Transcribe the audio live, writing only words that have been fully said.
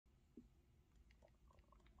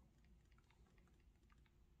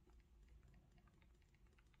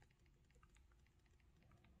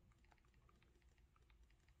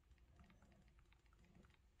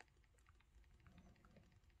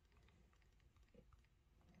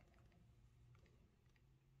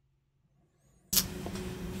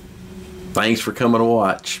Thanks for coming to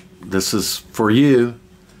watch. This is for you,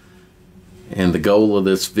 and the goal of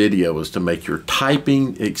this video is to make your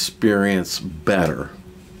typing experience better.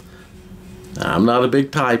 Now, I'm not a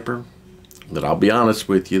big typer, but I'll be honest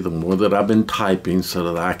with you, the more that I've been typing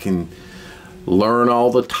so that I can learn all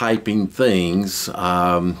the typing things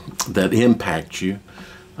that impact you,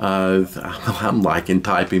 I'm liking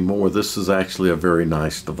typing more. This is actually a very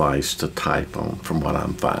nice device to type on from what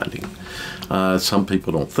I'm finding. Some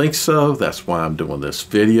people don't think so. That's why I'm doing this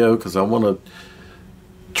video, because I want to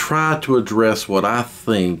try to address what I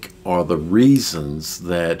think are the reasons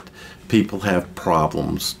that people have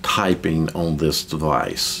problems typing on this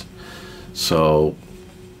device. So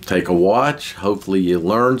take a watch. Hopefully you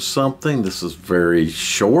learned something. This is very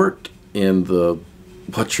short in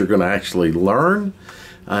what you're going to actually learn.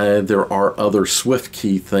 There are other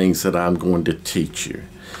SwiftKey things that I'm going to teach you.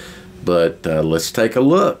 But let's take a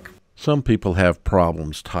look. Some people have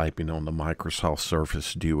problems typing on the Microsoft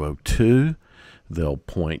Surface Duo 2. They'll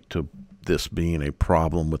point to this being a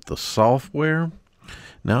problem with the software.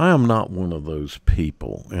 Now, I am not one of those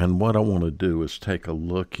people, and what I want to do is take a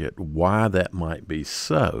look at why that might be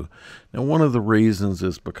so. Now, one of the reasons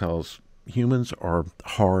is because humans are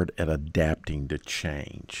hard at adapting to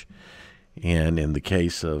change. And in the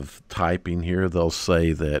case of typing here, they'll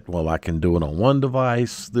say that, well, I can do it on one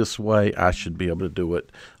device this way. I should be able to do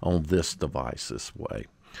it on this device this way.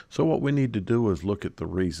 So what we need to do is look at the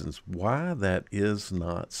reasons why that is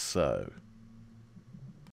not so.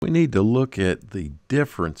 We need to look at the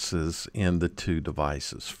differences in the two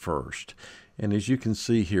devices first. And as you can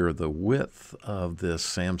see here, the width of this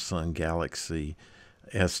Samsung Galaxy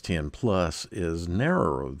S10 Plus is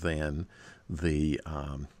narrower than the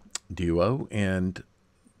Duo, and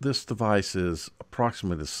this device is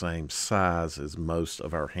approximately the same size as most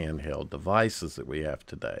of our handheld devices that we have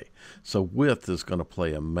today. So width is going to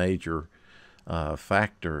play a major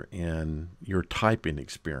factor in your typing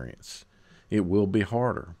experience. It will be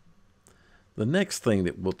harder. The next thing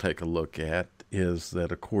that we'll take a look at is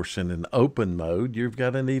that, of course, in an open mode, you've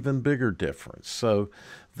got an even bigger difference. So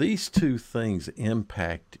these two things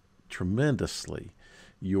impact tremendously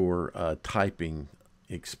your typing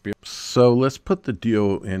experience. So let's put the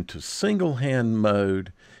Duo into single hand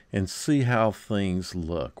mode and see how things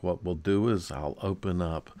look. What we'll do is I'll open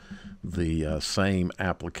up the same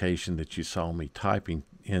application that you saw me typing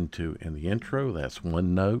into in the intro. That's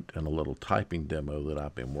OneNote and a little typing demo that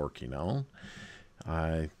I've been working on.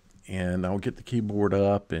 And I'll get the keyboard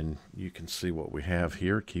up, and you can see what we have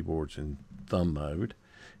here. Keyboard's in thumb mode.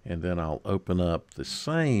 And then I'll open up the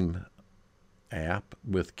same app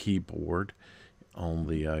with keyboard on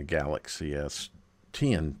the Galaxy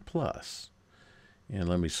S10 Plus. And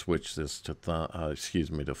let me switch this to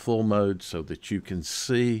to full mode so that you can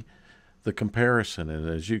see the comparison. And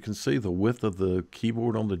as you can see, the width of the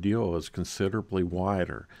keyboard on the Duo is considerably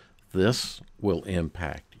wider. This will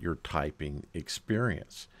impact your typing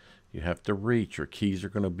experience. You have to reach. Your keys are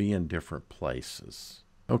going to be in different places.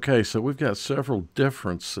 Okay, so we've got several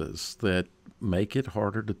differences that make it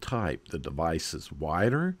harder to type. The device is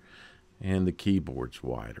wider and the keyboard's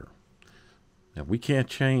wider. Now, we can't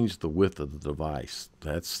change the width of the device.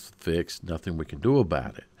 That's fixed. Nothing we can do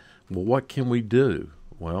about it. Well, what can we do?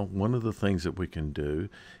 Well, one of the things that we can do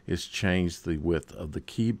is change the width of the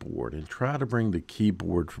keyboard and try to bring the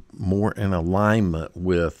keyboard more in alignment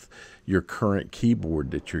with your current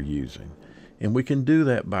keyboard that you're using. And we can do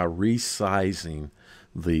that by resizing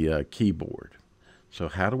the keyboard. So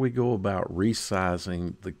how do we go about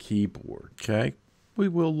resizing the keyboard? Okay, we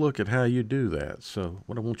will look at how you do that. So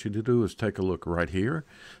what I want you to do is take a look right here.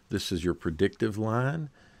 This is your predictive line,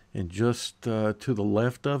 and just to the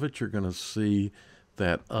left of it, you're going to see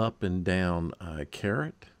that up and down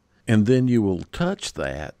caret, and then you will touch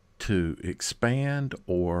that to expand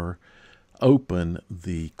or open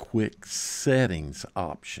the quick settings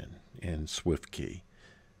option in SwiftKey.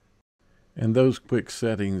 And those quick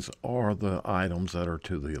settings are the items that are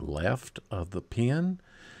to the left of the pen.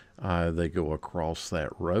 They go across that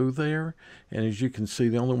row there, and as you can see,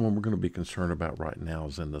 the only one we're going to be concerned about right now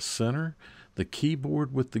is in the center, the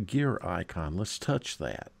keyboard with the gear icon. Let's touch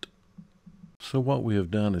that. So what we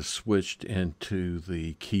have done is switched into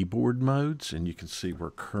the keyboard modes, and you can see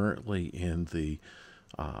we're currently in the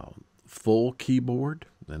full keyboard,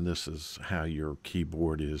 and this is how your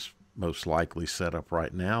keyboard is most likely set up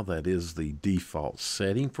right now. That is the default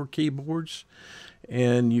setting for keyboards,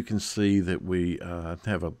 and you can see that we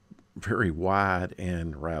have a very wide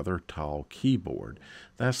and rather tall keyboard.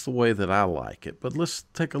 That's the way that I like it. But let's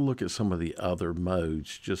take a look at some of the other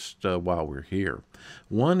modes just while we're here.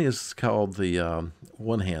 One is called the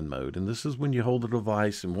one-hand mode, and this is when you hold the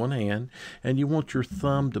device in one hand and you want your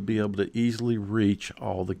thumb to be able to easily reach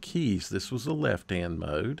all the keys. This was the left-hand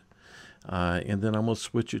mode. And then I'm going to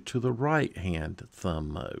switch it to the right-hand thumb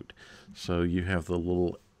mode. So you have the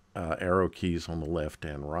little arrow keys on the left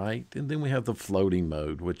and right, and then we have the floating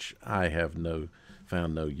mode, which I have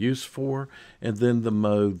found no use for, and then the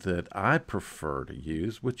mode that I prefer to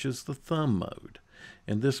use, which is the thumb mode.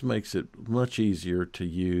 And this makes it much easier to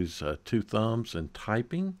use two thumbs in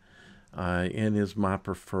typing, and is my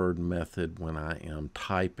preferred method when I am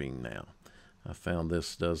typing now. I found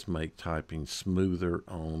this does make typing smoother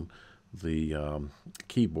on the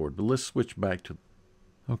keyboard. But let's switch back to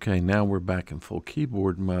okay, now we're back in full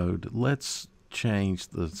keyboard mode. Let's change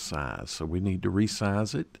the size. So we need to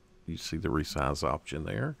resize it. You see the resize option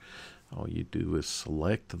there. All you do is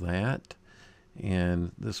select that,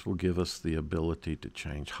 and this will give us the ability to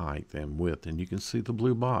change height and width. And you can see the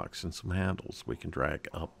blue box and some handles. We can drag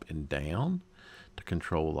up and down to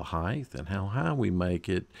control the height and how high we make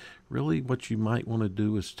it. Really what you might want to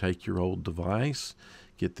do is take your old device,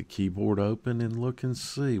 get the keyboard open, and look and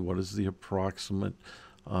see what is the approximate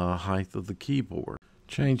height of the keyboard.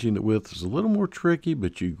 Changing the width is a little more tricky,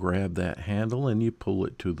 but you grab that handle and you pull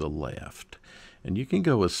it to the left. And you can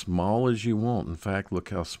go as small as you want. In fact, look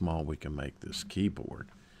how small we can make this keyboard.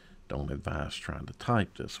 Don't advise trying to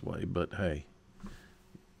type this way, but hey,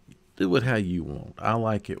 do it how you want. I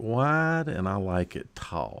like it wide and I like it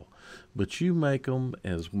tall, but you make them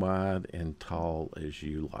as wide and tall as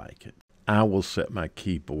you like it. I will set my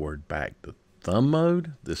keyboard back to thumb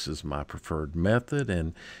mode. This is my preferred method,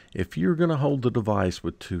 and if you're going to hold the device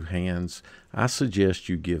with two hands, I suggest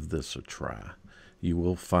you give this a try. You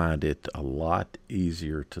will find it a lot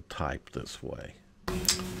easier to type this way.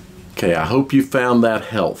 Okay, I hope you found that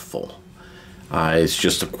helpful. It's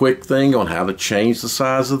just a quick thing on how to change the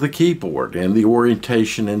size of the keyboard and the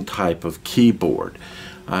orientation and type of keyboard.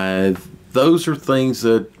 Those are things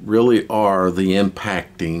that really are the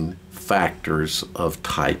impacting factors of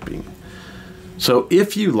typing. So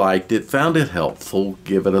if you liked it, found it helpful,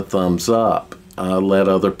 give it a thumbs up. Let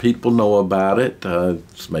other people know about it.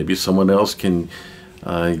 Maybe someone else can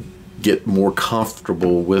get more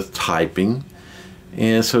comfortable with typing.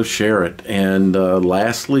 And so share it. And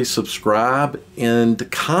lastly, subscribe and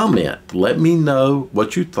comment. Let me know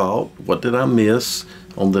what you thought. What did I miss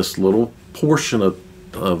on this little portion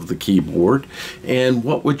of the keyboard? And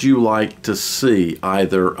what would you like to see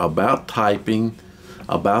either about typing,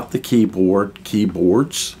 about the keyboard,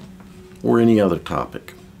 keyboards, or any other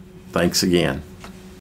topic? Thanks again.